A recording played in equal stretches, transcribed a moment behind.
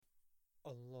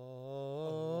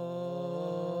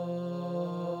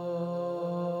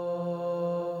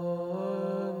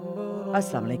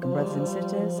Assalamu alaikum, brothers and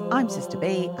sisters. I'm Sister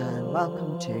B, and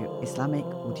welcome to Islamic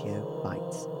Audio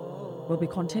Bites. We'll be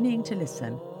continuing to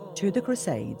listen to the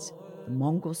Crusades, the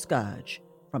Mongol Scourge,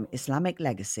 from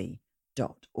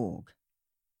IslamicLegacy.org.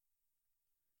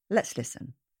 Let's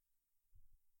listen.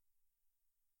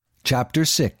 Chapter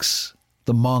 6,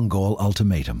 The Mongol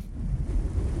Ultimatum.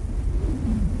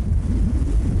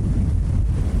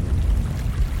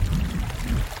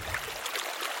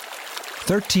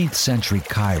 13th century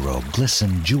Cairo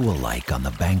glistened jewel-like on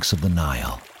the banks of the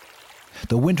Nile.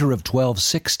 The winter of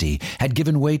 1260 had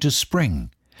given way to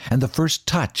spring, and the first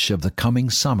touch of the coming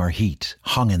summer heat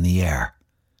hung in the air.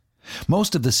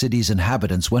 Most of the city's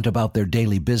inhabitants went about their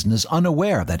daily business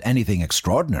unaware that anything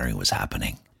extraordinary was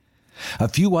happening. A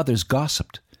few others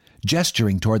gossiped,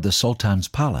 gesturing toward the Sultan's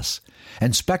palace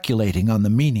and speculating on the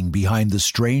meaning behind the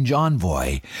strange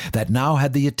envoy that now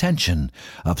had the attention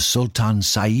of Sultan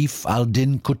Saif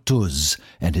al-Din Qutuz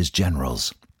and his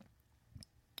generals.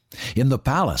 In the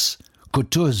palace,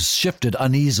 Qutuz shifted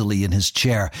uneasily in his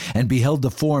chair and beheld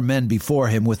the four men before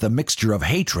him with a mixture of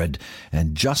hatred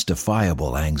and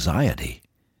justifiable anxiety.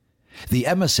 The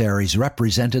emissaries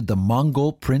represented the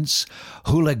Mongol prince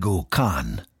Hulagu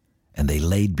Khan, and they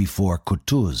laid before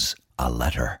Qutuz a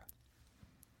letter.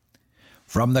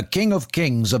 From the King of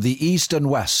Kings of the East and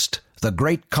West, the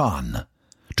Great Khan,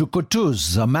 to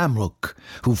Qutuz, a Mamluk,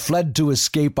 who fled to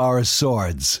escape our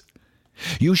swords.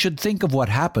 You should think of what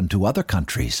happened to other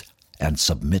countries and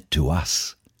submit to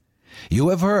us. You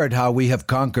have heard how we have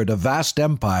conquered a vast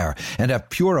empire and have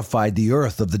purified the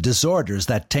earth of the disorders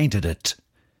that tainted it.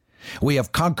 We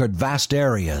have conquered vast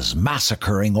areas,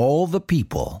 massacring all the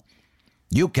people.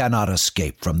 You cannot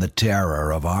escape from the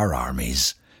terror of our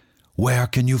armies. Where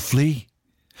can you flee?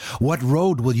 What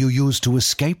road will you use to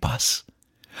escape us?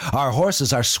 Our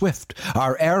horses are swift,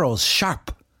 our arrows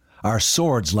sharp, our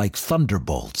swords like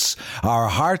thunderbolts, our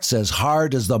hearts as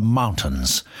hard as the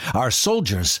mountains, our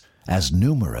soldiers as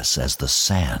numerous as the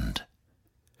sand.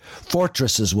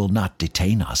 Fortresses will not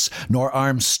detain us, nor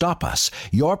arms stop us.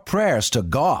 Your prayers to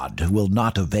God will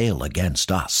not avail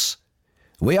against us.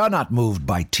 We are not moved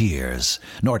by tears,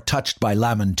 nor touched by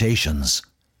lamentations.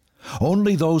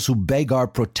 Only those who beg our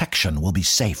protection will be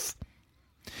safe.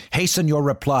 Hasten your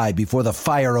reply before the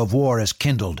fire of war is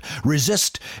kindled.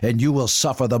 Resist, and you will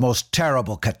suffer the most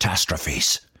terrible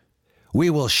catastrophes. We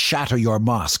will shatter your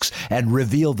mosques and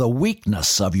reveal the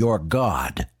weakness of your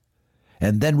God.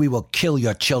 And then we will kill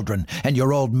your children and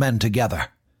your old men together.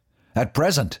 At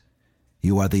present,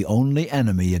 you are the only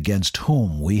enemy against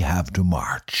whom we have to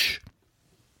march.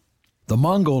 The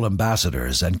Mongol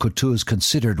ambassadors and Qutuz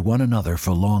considered one another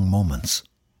for long moments.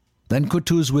 Then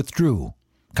Qutuz withdrew,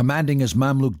 commanding his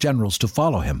Mamluk generals to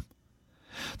follow him.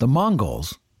 The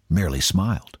Mongols merely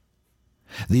smiled.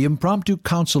 The impromptu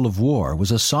council of war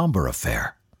was a somber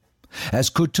affair. As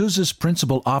Qutuz's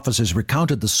principal officers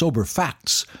recounted the sober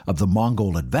facts of the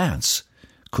Mongol advance,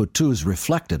 Qutuz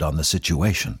reflected on the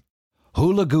situation.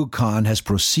 Hulagu Khan has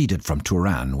proceeded from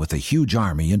Turan with a huge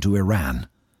army into Iran,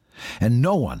 and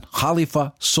no one,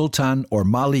 Khalifa, Sultan, or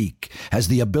Malik, has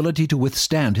the ability to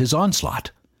withstand his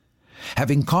onslaught.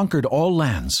 Having conquered all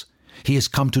lands, he has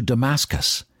come to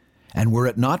Damascus, and were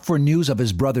it not for news of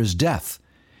his brother's death,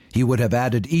 he would have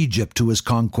added Egypt to his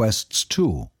conquests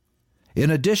too. In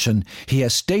addition, he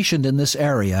has stationed in this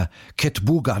area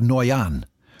Kitbuga Noyan,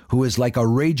 who is like a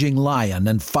raging lion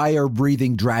and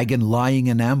fire-breathing dragon lying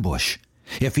in ambush.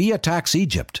 If he attacks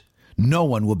Egypt, no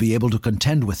one will be able to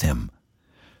contend with him.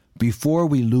 Before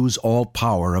we lose all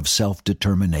power of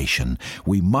self-determination,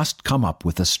 we must come up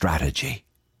with a strategy.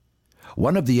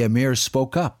 One of the emirs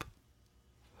spoke up.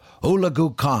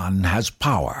 Hulagu Khan has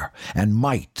power and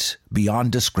might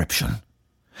beyond description.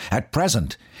 At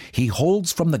present, he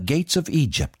holds from the gates of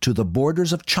Egypt to the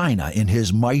borders of China in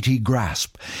his mighty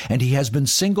grasp, and he has been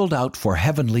singled out for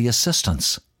heavenly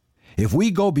assistance. If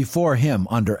we go before him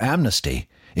under amnesty,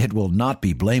 it will not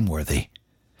be blameworthy.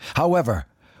 However,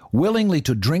 willingly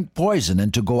to drink poison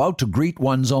and to go out to greet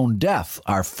one's own death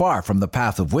are far from the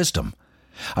path of wisdom.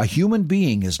 A human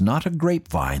being is not a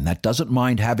grapevine that doesn't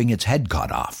mind having its head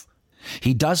cut off.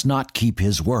 He does not keep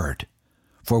his word,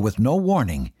 for with no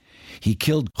warning, he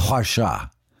killed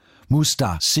Harsha,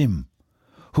 Musta Sim,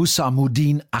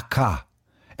 Husamuddin Akka,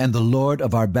 and the Lord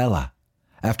of Arbela,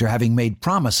 after having made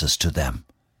promises to them.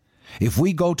 If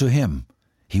we go to him,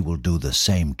 he will do the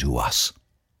same to us.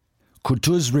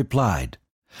 Qutuz replied,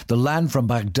 The land from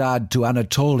Baghdad to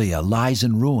Anatolia lies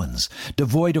in ruins,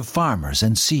 devoid of farmers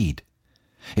and seed.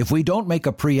 If we don't make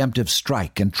a preemptive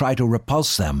strike and try to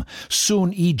repulse them,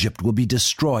 soon Egypt will be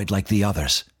destroyed like the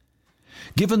others.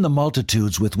 Given the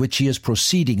multitudes with which he is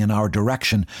proceeding in our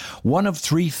direction, one of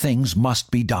three things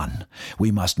must be done.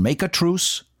 We must make a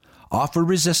truce, offer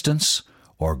resistance,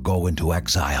 or go into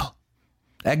exile.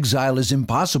 Exile is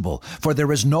impossible, for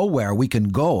there is nowhere we can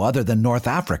go other than North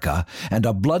Africa, and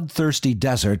a bloodthirsty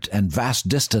desert and vast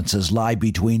distances lie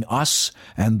between us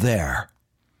and there.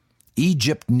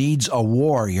 Egypt needs a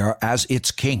warrior as its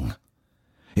king.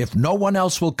 If no one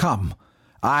else will come,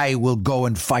 I will go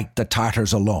and fight the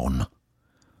Tartars alone."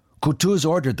 Kutuz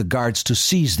ordered the guards to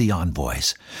seize the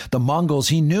envoys. The Mongols,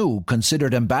 he knew,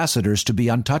 considered ambassadors to be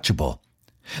untouchable.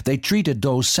 They treated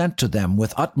those sent to them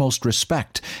with utmost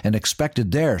respect and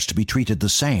expected theirs to be treated the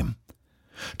same.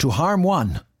 To harm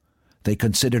one, they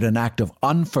considered an act of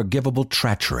unforgivable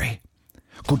treachery.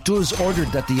 Kutuz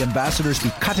ordered that the ambassadors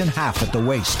be cut in half at the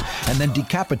waist and then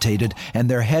decapitated and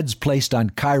their heads placed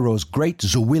on Cairo's great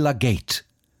Zuwila gate.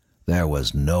 There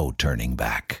was no turning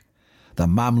back. The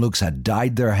Mamluks had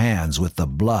dyed their hands with the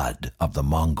blood of the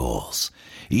Mongols.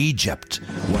 Egypt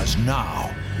was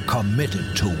now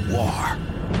committed to war.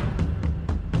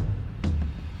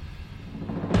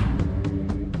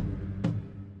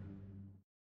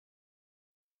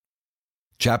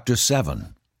 Chapter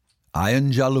 7.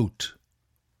 Ayn Jalut.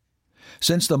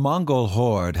 Since the Mongol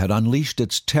horde had unleashed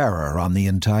its terror on the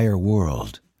entire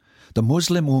world, the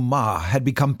Muslim Ummah had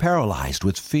become paralyzed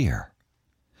with fear.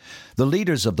 The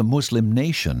leaders of the Muslim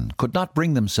nation could not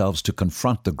bring themselves to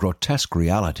confront the grotesque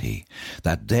reality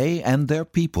that they and their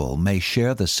people may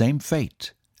share the same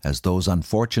fate as those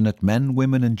unfortunate men,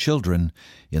 women, and children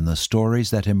in the stories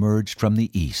that emerged from the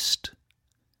East.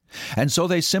 And so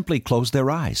they simply closed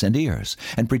their eyes and ears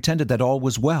and pretended that all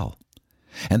was well,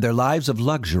 and their lives of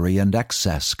luxury and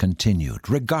excess continued,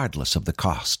 regardless of the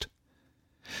cost,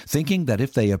 thinking that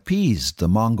if they appeased the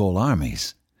Mongol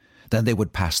armies, then they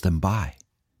would pass them by.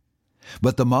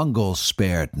 But the Mongols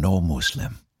spared no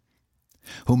Muslim.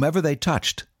 Whomever they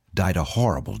touched died a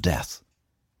horrible death.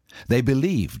 They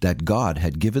believed that God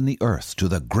had given the earth to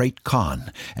the great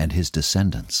Khan and his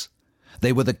descendants.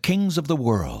 They were the kings of the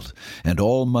world, and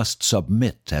all must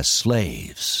submit as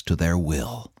slaves to their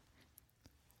will.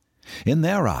 In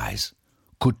their eyes,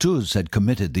 Kutuz had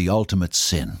committed the ultimate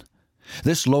sin.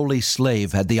 This lowly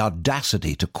slave had the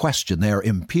audacity to question their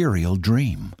imperial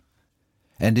dream.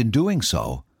 And in doing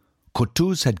so,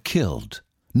 Kutuz had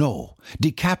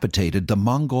decapitated the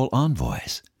Mongol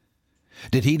envoys.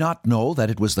 Did he not know that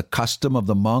it was the custom of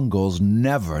the Mongols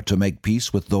never to make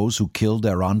peace with those who killed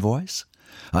their envoys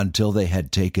until they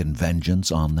had taken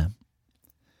vengeance on them?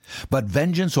 But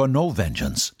vengeance or no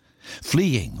vengeance,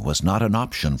 fleeing was not an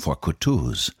option for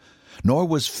Kutuz, nor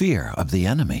was fear of the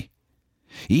enemy.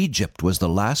 Egypt was the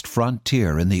last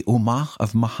frontier in the Ummah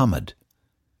of Muhammad.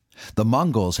 The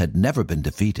Mongols had never been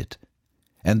defeated,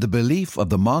 and the belief of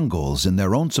the Mongols in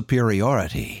their own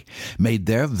superiority made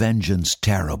their vengeance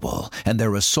terrible and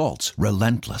their assaults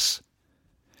relentless.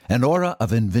 An aura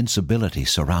of invincibility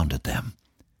surrounded them.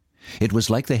 It was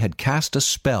like they had cast a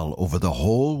spell over the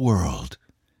whole world.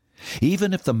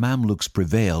 Even if the Mamluks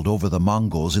prevailed over the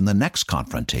Mongols in the next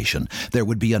confrontation, there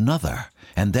would be another,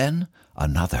 and then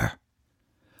another.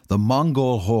 The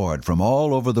Mongol horde from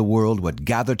all over the world would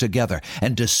gather together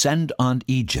and descend on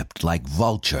Egypt like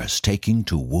vultures taking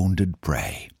to wounded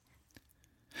prey.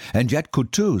 And yet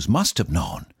Kutuz must have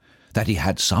known that he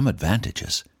had some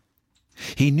advantages.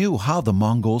 He knew how the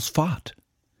Mongols fought.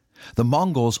 The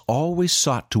Mongols always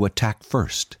sought to attack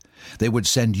first. They would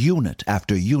send unit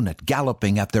after unit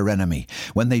galloping at their enemy.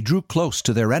 When they drew close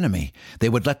to their enemy, they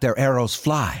would let their arrows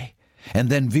fly, and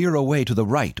then veer away to the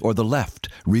right or the left,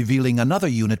 revealing another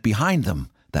unit behind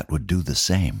them that would do the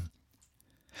same.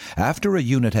 After a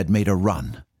unit had made a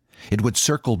run, it would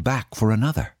circle back for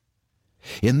another.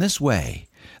 In this way,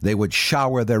 they would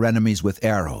shower their enemies with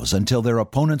arrows until their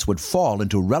opponents would fall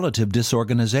into relative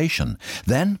disorganization.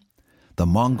 Then, the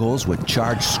Mongols would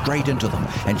charge straight into them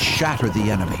and shatter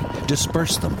the enemy,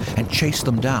 disperse them and chase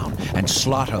them down and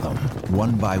slaughter them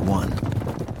one by one.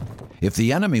 If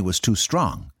the enemy was too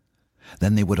strong,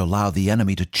 then they would allow the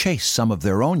enemy to chase some of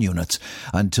their own units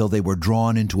until they were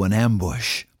drawn into an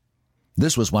ambush.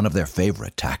 This was one of their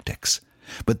favorite tactics.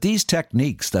 But these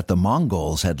techniques that the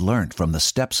Mongols had learnt from the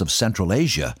steppes of Central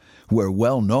Asia were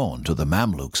well known to the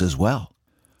Mamluks as well.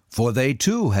 For they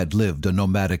too had lived a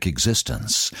nomadic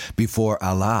existence before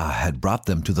Allah had brought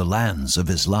them to the lands of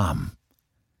Islam.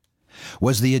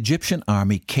 Was the Egyptian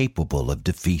army capable of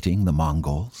defeating the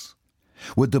Mongols?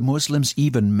 Would the Muslims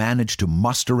even manage to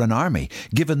muster an army,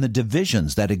 given the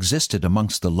divisions that existed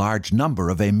amongst the large number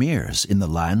of emirs in the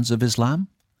lands of Islam?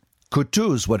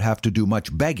 Kutuz would have to do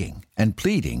much begging and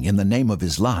pleading in the name of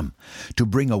Islam to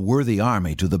bring a worthy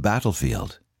army to the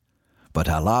battlefield. But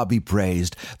Allah be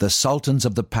praised, the sultans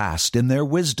of the past, in their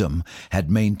wisdom, had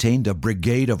maintained a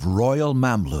brigade of royal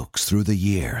Mamluks through the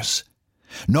years.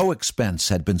 No expense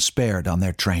had been spared on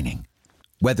their training,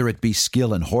 whether it be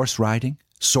skill in horse riding,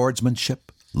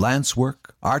 swordsmanship, lance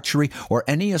work, archery, or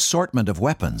any assortment of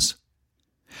weapons.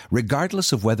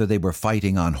 Regardless of whether they were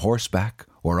fighting on horseback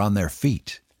or on their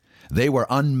feet, they were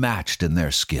unmatched in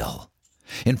their skill.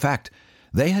 In fact,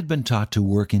 they had been taught to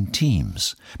work in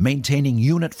teams, maintaining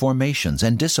unit formations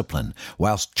and discipline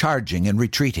whilst charging and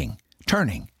retreating,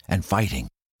 turning and fighting.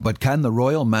 But can the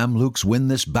royal Mamluks win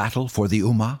this battle for the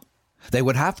Ummah? They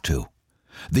would have to.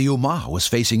 The Ummah was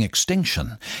facing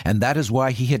extinction, and that is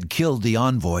why he had killed the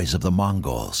envoys of the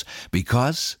Mongols,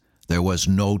 because there was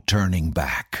no turning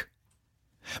back.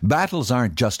 Battles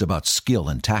aren't just about skill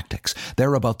and tactics.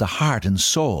 They're about the heart and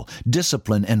soul,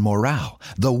 discipline and morale,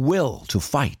 the will to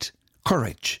fight,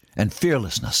 courage and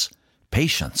fearlessness,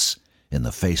 patience in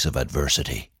the face of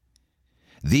adversity.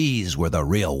 These were the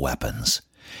real weapons,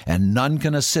 and none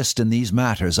can assist in these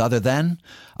matters other than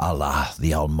Allah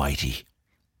the Almighty.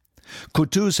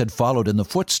 Qutuz had followed in the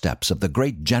footsteps of the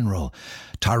great general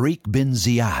Tariq bin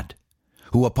Ziyad,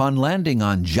 who upon landing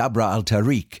on Jabra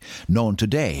al-Tariq, known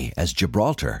today as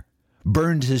Gibraltar,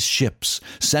 burned his ships,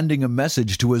 sending a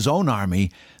message to his own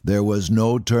army there was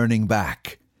no turning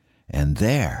back. And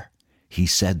there he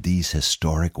said these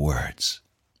historic words: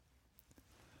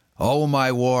 "O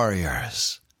my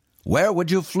warriors, where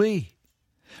would you flee?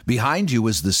 Behind you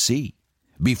is the sea,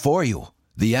 before you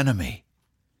the enemy.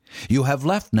 You have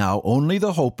left now only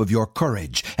the hope of your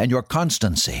courage and your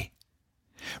constancy.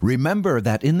 Remember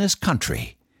that in this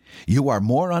country you are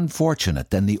more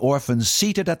unfortunate than the orphans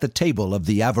seated at the table of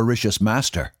the avaricious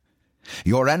master.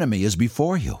 Your enemy is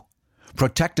before you,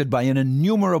 protected by an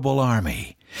innumerable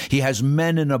army. He has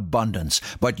men in abundance,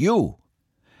 but you,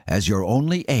 as your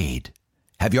only aid,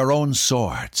 have your own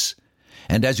swords,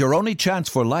 and as your only chance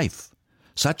for life,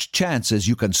 such chance as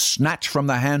you can snatch from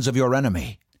the hands of your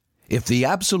enemy. If the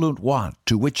absolute want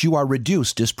to which you are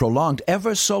reduced is prolonged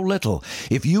ever so little,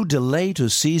 if you delay to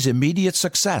seize immediate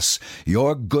success,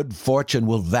 your good fortune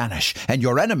will vanish, and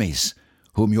your enemies,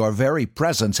 whom your very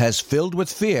presence has filled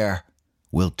with fear,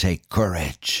 will take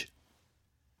courage."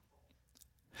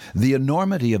 The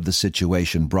enormity of the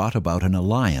situation brought about an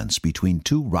alliance between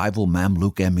two rival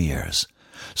Mamluk emirs,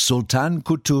 Sultan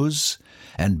Qutuz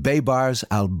and Baybars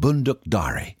al-Bunduk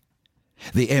Dari,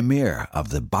 the emir of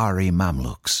the Bari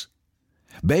Mamluks.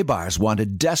 Baybars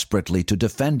wanted desperately to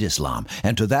defend Islam,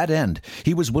 and to that end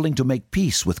he was willing to make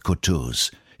peace with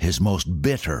Qutuz, his most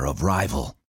bitter of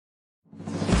rival.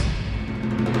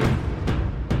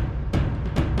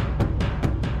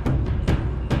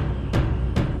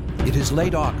 It is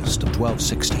late August of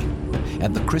 1260,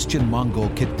 and the Christian Mongol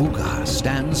Kitbuga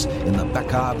stands in the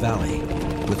Bekaa Valley,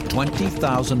 with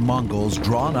 20,000 Mongols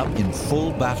drawn up in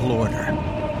full battle order.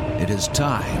 It is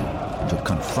time to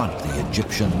confront the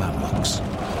Egyptian Mamluks.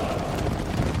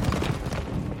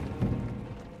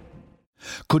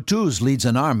 Qutuz leads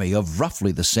an army of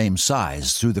roughly the same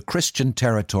size through the Christian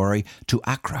territory to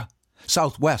Accra,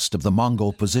 southwest of the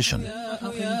Mongol position.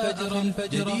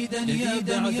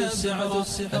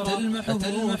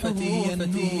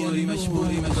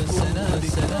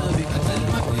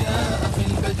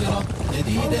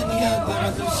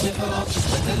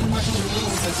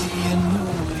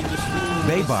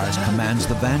 Baybars commands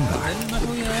the vanguard.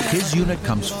 His unit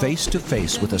comes face to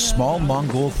face with a small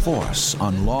Mongol force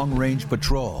on long-range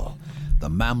patrol. The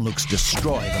Mamluks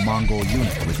destroy the Mongol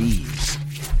unit with ease.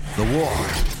 The war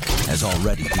has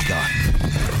already begun.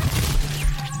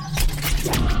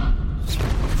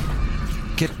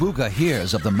 Kitbuga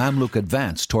hears of the Mamluk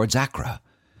advance towards Accra.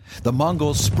 The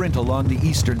Mongols sprint along the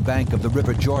eastern bank of the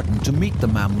River Jordan to meet the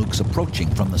Mamluks approaching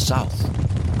from the south.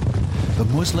 The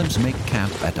Muslims make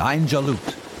camp at Ain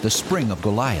Jalut, the spring of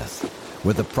Goliath,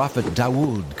 where the prophet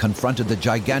Dawood confronted the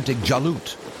gigantic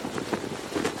Jalut.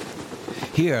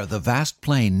 Here, the vast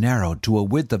plain narrowed to a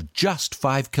width of just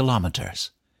 5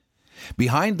 kilometers.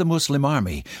 Behind the Muslim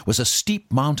army was a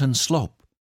steep mountain slope.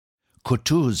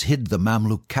 Qutuz hid the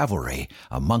Mamluk cavalry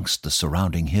amongst the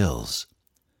surrounding hills.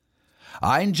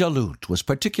 Ain Jalut was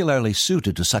particularly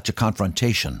suited to such a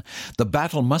confrontation. The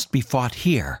battle must be fought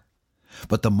here.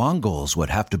 But the Mongols would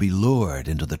have to be lured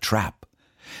into the trap.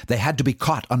 They had to be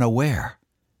caught unaware.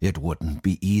 It wouldn't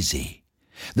be easy.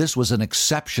 This was an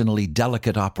exceptionally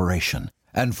delicate operation,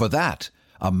 and for that,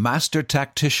 a master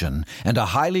tactician and a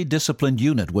highly disciplined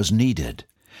unit was needed.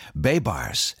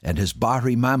 Baybars and his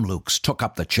Bahri Mamluks took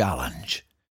up the challenge.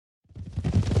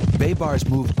 Baybars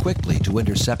moved quickly to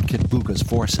intercept Kitbuga's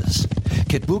forces.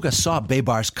 Kitbuga saw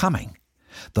Baybars coming.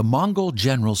 The Mongol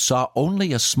general saw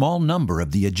only a small number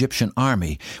of the Egyptian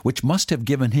army, which must have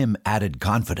given him added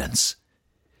confidence.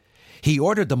 He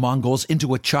ordered the Mongols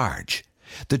into a charge.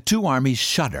 The two armies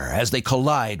shudder as they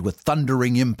collide with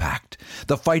thundering impact.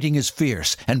 The fighting is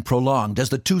fierce and prolonged as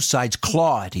the two sides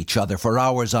claw at each other for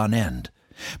hours on end.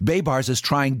 Baybars is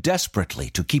trying desperately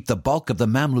to keep the bulk of the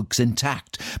Mamluks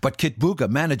intact, but Kitbuga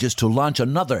manages to launch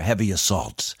another heavy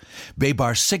assault.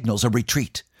 Baybar signals a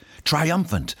retreat.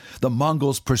 Triumphant, the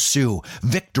Mongols pursue,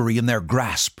 victory in their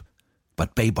grasp.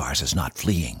 But Baybars is not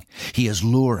fleeing. He is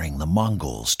luring the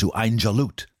Mongols to Ain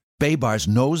Jalut. Baybars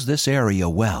knows this area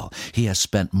well. He has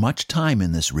spent much time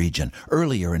in this region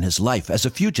earlier in his life as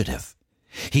a fugitive.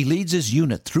 He leads his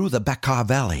unit through the Bekaa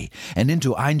Valley and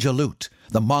into Ain Jalut,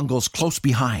 the Mongols close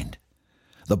behind.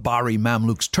 The Bari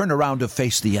Mamluks turn around to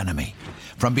face the enemy.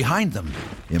 From behind them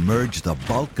emerge the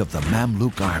bulk of the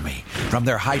Mamluk army from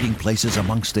their hiding places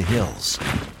amongst the hills.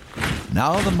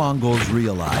 Now the Mongols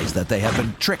realize that they have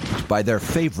been tricked by their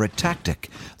favorite tactic,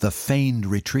 the feigned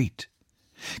retreat.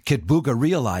 Kitbuga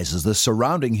realizes the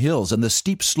surrounding hills and the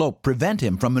steep slope prevent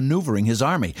him from maneuvering his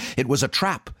army. It was a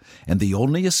trap, and the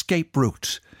only escape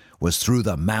route was through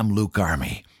the Mamluk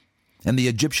army. And the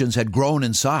Egyptians had grown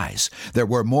in size. There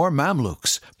were more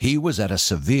Mamluks. He was at a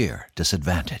severe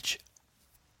disadvantage.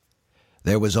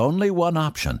 There was only one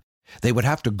option. They would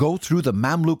have to go through the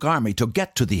Mamluk army to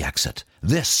get to the exit.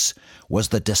 This was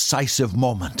the decisive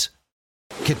moment.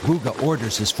 Kitbuga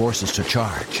orders his forces to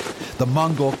charge. The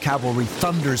Mongol cavalry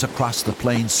thunders across the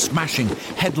plains, smashing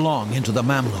headlong into the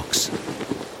Mamluks.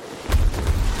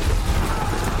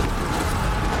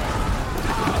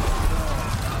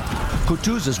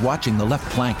 Kutuz is watching the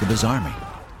left flank of his army.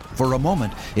 For a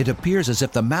moment, it appears as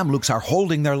if the Mamluks are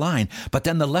holding their line, but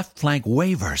then the left flank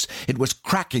wavers. It was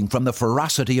cracking from the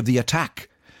ferocity of the attack.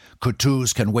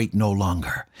 Kutuz can wait no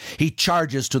longer. He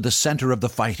charges to the center of the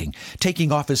fighting,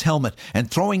 taking off his helmet and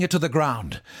throwing it to the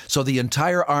ground, so the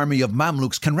entire army of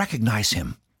Mamluks can recognize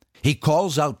him. He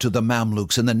calls out to the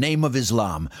Mamluks in the name of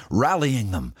Islam,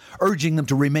 rallying them, urging them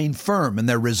to remain firm in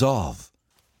their resolve.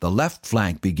 The left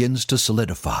flank begins to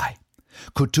solidify.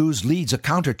 Kutuz leads a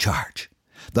countercharge.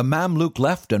 The Mamluk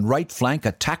left and right flank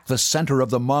attack the center of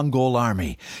the Mongol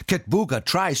army. Kitbuga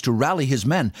tries to rally his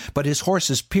men, but his horse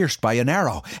is pierced by an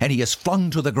arrow, and he is flung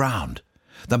to the ground.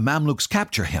 The Mamluks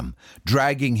capture him,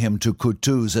 dragging him to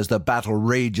Kutuz as the battle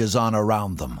rages on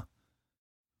around them.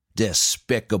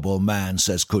 "Despicable man,"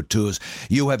 says Kutuz,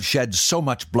 "you have shed so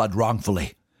much blood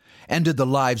wrongfully, ended the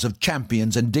lives of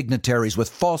champions and dignitaries with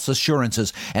false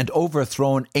assurances, and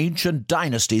overthrown ancient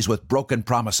dynasties with broken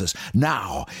promises.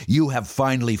 Now you have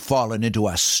finally fallen into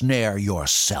a snare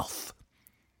yourself."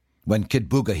 When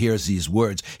Kitbuga hears these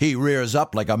words, he rears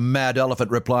up like a mad elephant,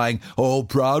 replying, "O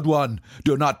proud one,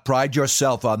 do not pride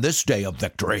yourself on this day of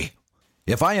victory."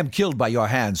 "If I am killed by your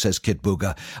hand," says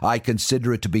Kitbuga, "I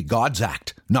consider it to be God's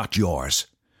act, not yours.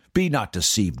 Be not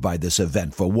deceived by this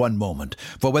event for one moment,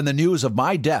 for when the news of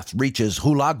my death reaches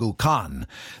Hulagu Khan,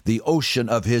 the ocean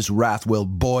of his wrath will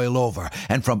boil over,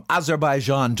 and from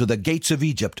Azerbaijan to the gates of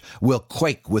Egypt will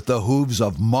quake with the hooves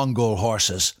of Mongol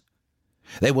horses.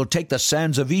 They will take the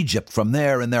sands of Egypt from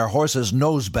there in their horses'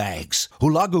 nose bags.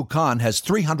 Hulagu Khan has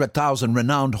 300,000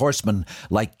 renowned horsemen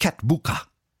like Ketbuka.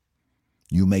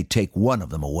 You may take one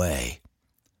of them away."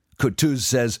 Kutuz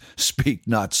says, "Speak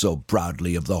not so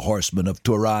proudly of the horsemen of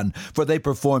Turan, for they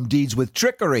perform deeds with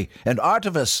trickery and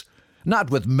artifice,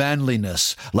 not with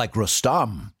manliness like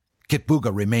Rustam."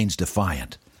 Kitbuga remains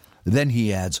defiant. Then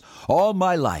he adds, "All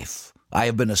my life I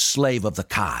have been a slave of the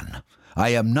Khan. I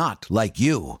am not, like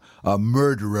you, a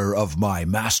murderer of my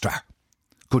master."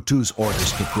 Kutuz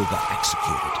orders Kitbuga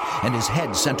executed, and his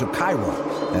head sent to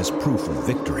Cairo as proof of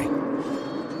victory.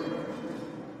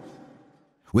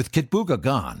 With Kitbuga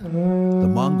gone, the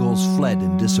Mongols fled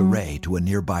in disarray to a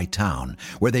nearby town,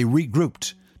 where they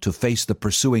regrouped to face the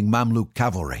pursuing Mamluk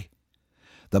cavalry.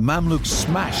 The Mamluks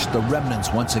smashed the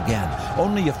remnants once again.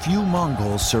 Only a few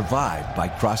Mongols survived by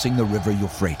crossing the river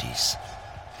Euphrates.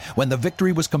 When the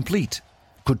victory was complete,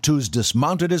 Kutuz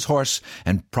dismounted his horse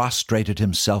and prostrated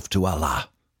himself to Allah.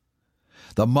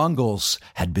 The Mongols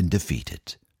had been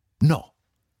defeated. No,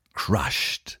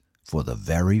 crushed for the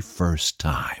very first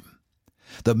time.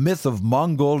 The myth of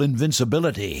Mongol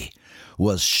invincibility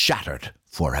was shattered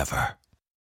forever.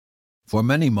 For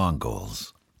many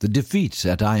Mongols, the defeat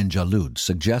at Ain Jalut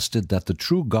suggested that the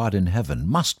true God in heaven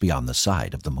must be on the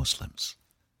side of the Muslims.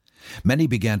 Many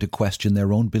began to question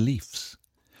their own beliefs.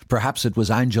 Perhaps it was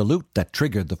Ain Jalut that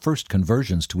triggered the first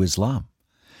conversions to Islam.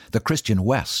 The Christian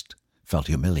West felt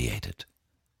humiliated.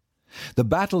 The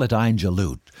battle at Ain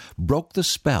Jalut broke the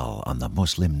spell on the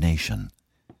Muslim nation.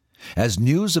 As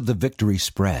news of the victory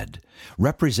spread,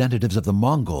 representatives of the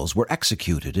Mongols were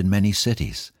executed in many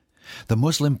cities. The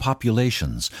Muslim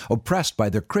populations, oppressed by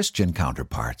their Christian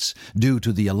counterparts due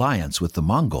to the alliance with the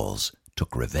Mongols,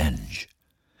 took revenge.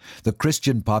 The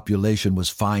Christian population was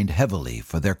fined heavily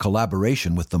for their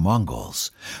collaboration with the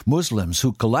Mongols. Muslims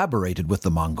who collaborated with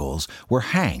the Mongols were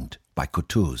hanged by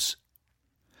Kutuz.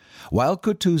 While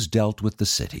Kutuz dealt with the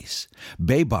cities,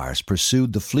 Baybars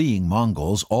pursued the fleeing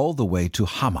Mongols all the way to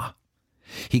Hama.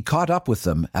 He caught up with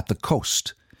them at the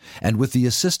coast, and with the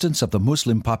assistance of the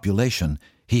Muslim population,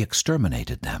 he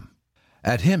exterminated them.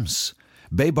 At Hims,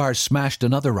 Baybars smashed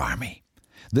another army.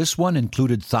 This one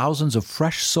included thousands of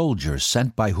fresh soldiers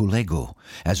sent by Hulegu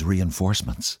as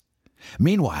reinforcements.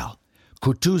 Meanwhile,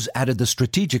 Kutuz added the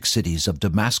strategic cities of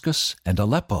Damascus and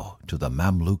Aleppo to the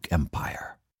Mamluk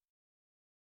Empire.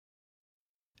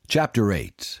 Chapter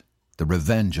 8. The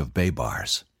Revenge of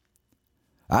Baybars.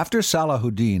 After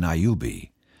Salahuddin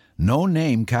Ayyubi, no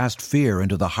name cast fear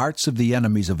into the hearts of the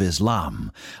enemies of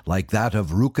Islam like that of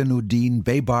Rukanuddin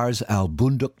Baybars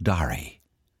al-Bundukdari.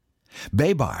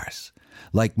 Baybars,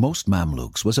 like most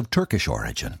Mamluks, was of Turkish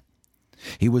origin.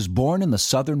 He was born in the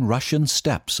southern Russian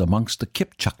steppes amongst the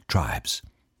Kipchak tribes.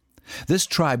 This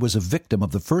tribe was a victim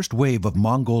of the first wave of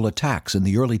Mongol attacks in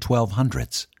the early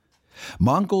 1200s.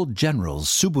 Mongol generals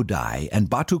Subudai and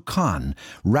Batu Khan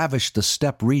ravished the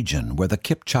steppe region where the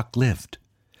Kipchak lived,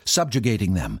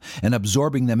 subjugating them and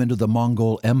absorbing them into the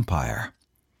Mongol Empire.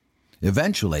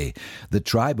 Eventually, the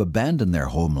tribe abandoned their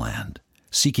homeland,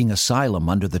 seeking asylum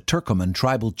under the Turkoman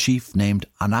tribal chief named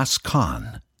Anas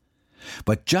Khan.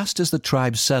 But just as the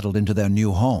tribe settled into their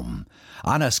new home,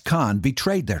 Anas Khan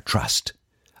betrayed their trust,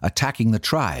 attacking the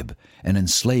tribe and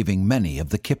enslaving many of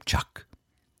the Kipchak.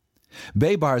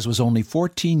 Baybars was only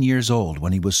 14 years old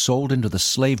when he was sold into the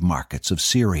slave markets of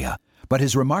Syria, but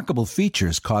his remarkable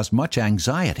features caused much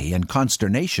anxiety and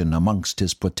consternation amongst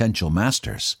his potential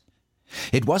masters.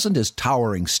 It wasn't his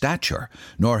towering stature,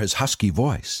 nor his husky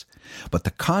voice, but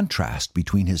the contrast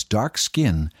between his dark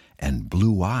skin and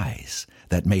blue eyes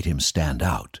that made him stand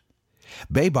out.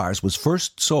 Baybars was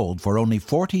first sold for only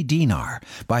 40 dinar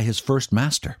by his first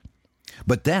master.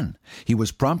 But then he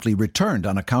was promptly returned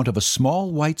on account of a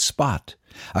small white spot,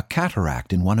 a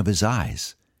cataract in one of his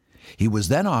eyes. He was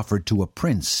then offered to a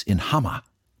prince in Hama,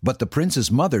 but the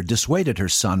prince's mother dissuaded her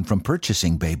son from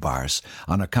purchasing Baybars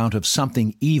on account of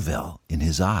something evil in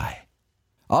his eye.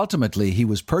 Ultimately, he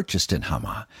was purchased in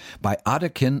Hama by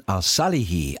Adakin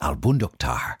al-Salihi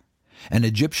al-Bunduktar, an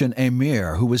Egyptian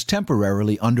emir who was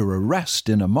temporarily under arrest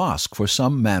in a mosque for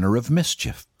some manner of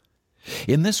mischief.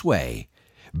 In this way,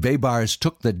 Baybars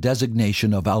took the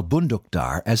designation of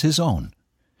al-Bunduktar as his own.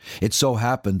 It so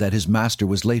happened that his master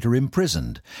was later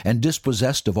imprisoned and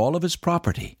dispossessed of all of his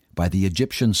property by the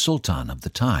Egyptian sultan of the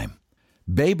time.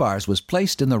 Baybars was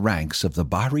placed in the ranks of the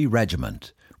Bahri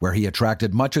regiment, where he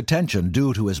attracted much attention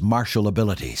due to his martial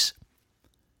abilities.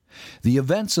 The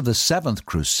events of the Seventh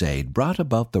Crusade brought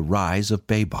about the rise of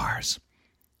Baybars.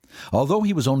 Although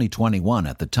he was only 21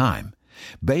 at the time,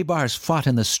 Baybars fought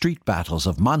in the street battles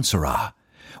of Mansurah,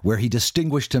 where he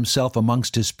distinguished himself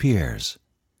amongst his peers.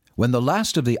 When the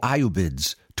last of the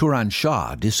Ayyubids, Turan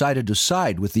Shah, decided to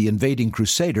side with the invading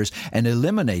Crusaders and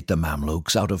eliminate the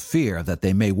Mamluks out of fear that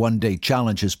they may one day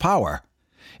challenge his power,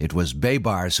 it was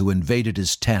Baybars who invaded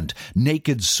his tent,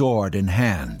 naked sword in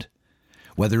hand.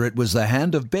 Whether it was the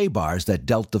hand of Baybars that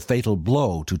dealt the fatal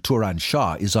blow to Turan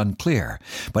Shah is unclear,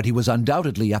 but he was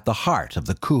undoubtedly at the heart of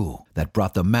the coup that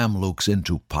brought the Mamluks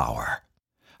into power.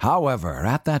 However,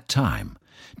 at that time,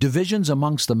 divisions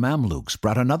amongst the Mamluks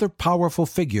brought another powerful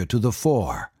figure to the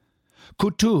fore.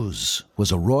 Kutuz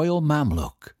was a royal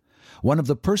Mamluk, one of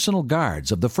the personal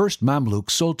guards of the first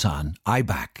Mamluk Sultan,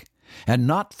 Aybak, and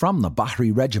not from the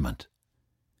Bahri regiment.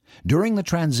 During the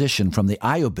transition from the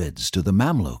Ayyubids to the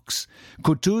Mamluks,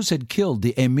 Kutuz had killed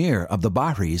the emir of the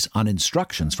Bahris on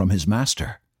instructions from his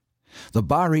master. The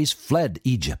Bahris fled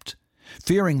Egypt,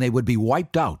 fearing they would be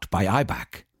wiped out by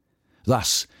Aybak.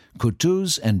 Thus,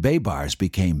 Kutuz and Baybars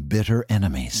became bitter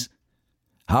enemies.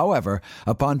 However,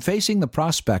 upon facing the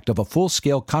prospect of a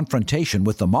full-scale confrontation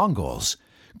with the Mongols,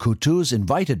 Kutuz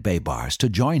invited Baybars to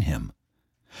join him.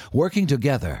 Working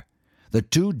together, the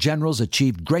two generals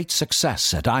achieved great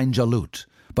success at Ain Jalut,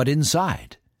 but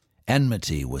inside,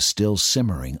 enmity was still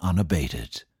simmering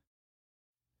unabated.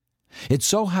 It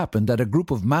so happened that a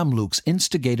group of Mamluks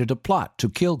instigated a plot to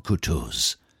kill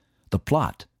Kutuz. The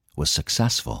plot was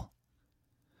successful.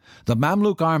 The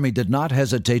Mamluk army did not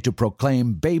hesitate to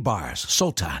proclaim Baybars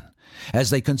Sultan, as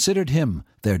they considered him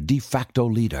their de facto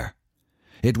leader.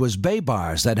 It was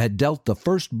Baybars that had dealt the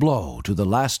first blow to the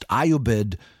last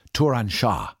Ayyubid, Turan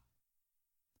Shah.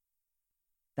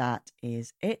 that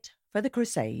is it for the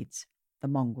Crusades, the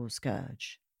Mongol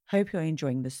Scourge. Hope you're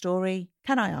enjoying the story.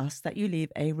 Can I ask that you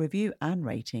leave a review and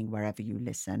rating wherever you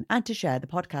listen, and to share the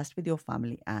podcast with your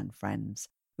family and friends.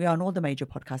 We are on all the major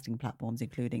podcasting platforms,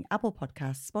 including Apple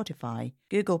Podcasts, Spotify,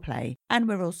 Google Play, and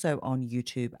we're also on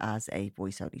YouTube as a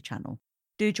voice-only channel.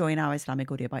 Do join our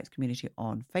Islamic Audio Bites community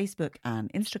on Facebook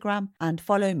and Instagram, and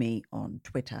follow me on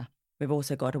Twitter. We've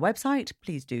also got a website.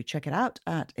 Please do check it out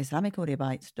at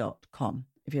IslamicAudioBites.com.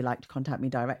 If you'd like to contact me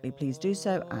directly, please do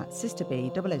so at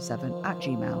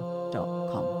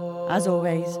sisterb007@gmail.com. As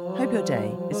always, hope your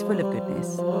day is full of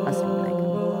goodness. Assalamu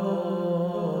alaikum.